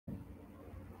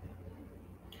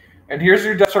And here's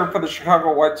your depth chart for the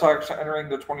Chicago White Sox entering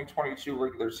the 2022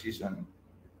 regular season.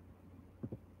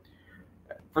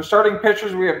 For starting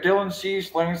pitchers, we have Dylan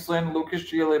Cease, Lance Lynn, Lucas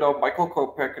Giolito, Michael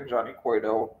Kopech, and Johnny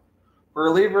Cueto. For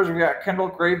relievers, we got Kendall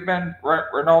Graveman,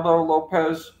 Ronaldo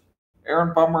Lopez,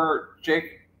 Aaron Bummer,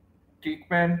 Jake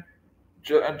Diekman,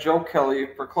 and Joe Kelly.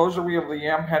 For closer, we have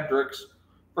Liam Hendricks.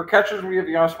 For catchers, we have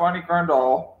Yasmani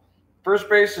Grandal. First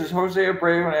base is Jose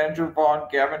Abreu and Andrew Vaughn,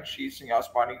 Gavin Sheets, and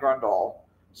Yasmani Grandal.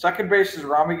 Second base is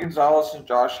Rami Gonzalez and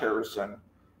Josh Harrison.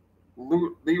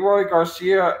 Leroy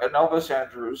Garcia and Elvis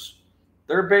Andrews.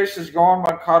 Third base is Gohan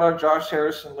Moncada, Josh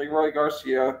Harrison, Leroy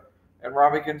Garcia, and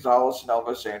Rami Gonzalez and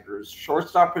Elvis Andrews.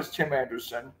 Shortstop is Tim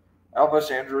Anderson,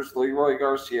 Elvis Andrews, Leroy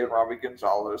Garcia, and Rami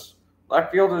Gonzalez.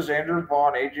 Left field is Andrew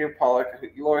Vaughn, AJ Pollock,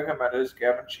 Eloy Jimenez,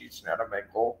 Gavin Sheets, and Adam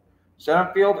Engel.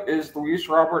 Center field is Luis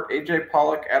Robert, AJ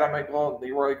Pollock, Adam Engel, and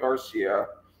Leroy Garcia.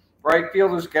 Right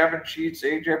field is Gavin Sheets,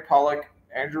 AJ Pollock,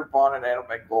 Andrew Vaughn, and Adam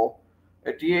Engel.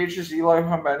 At DH is Eloy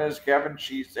Jimenez, Gavin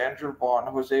Sheets, Andrew Vaughn,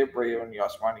 Jose Abreu, and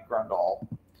Yasmani Grandal.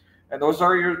 And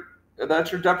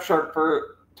that's your depth chart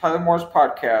for Tyler Moore's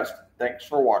podcast. Thanks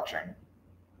for watching.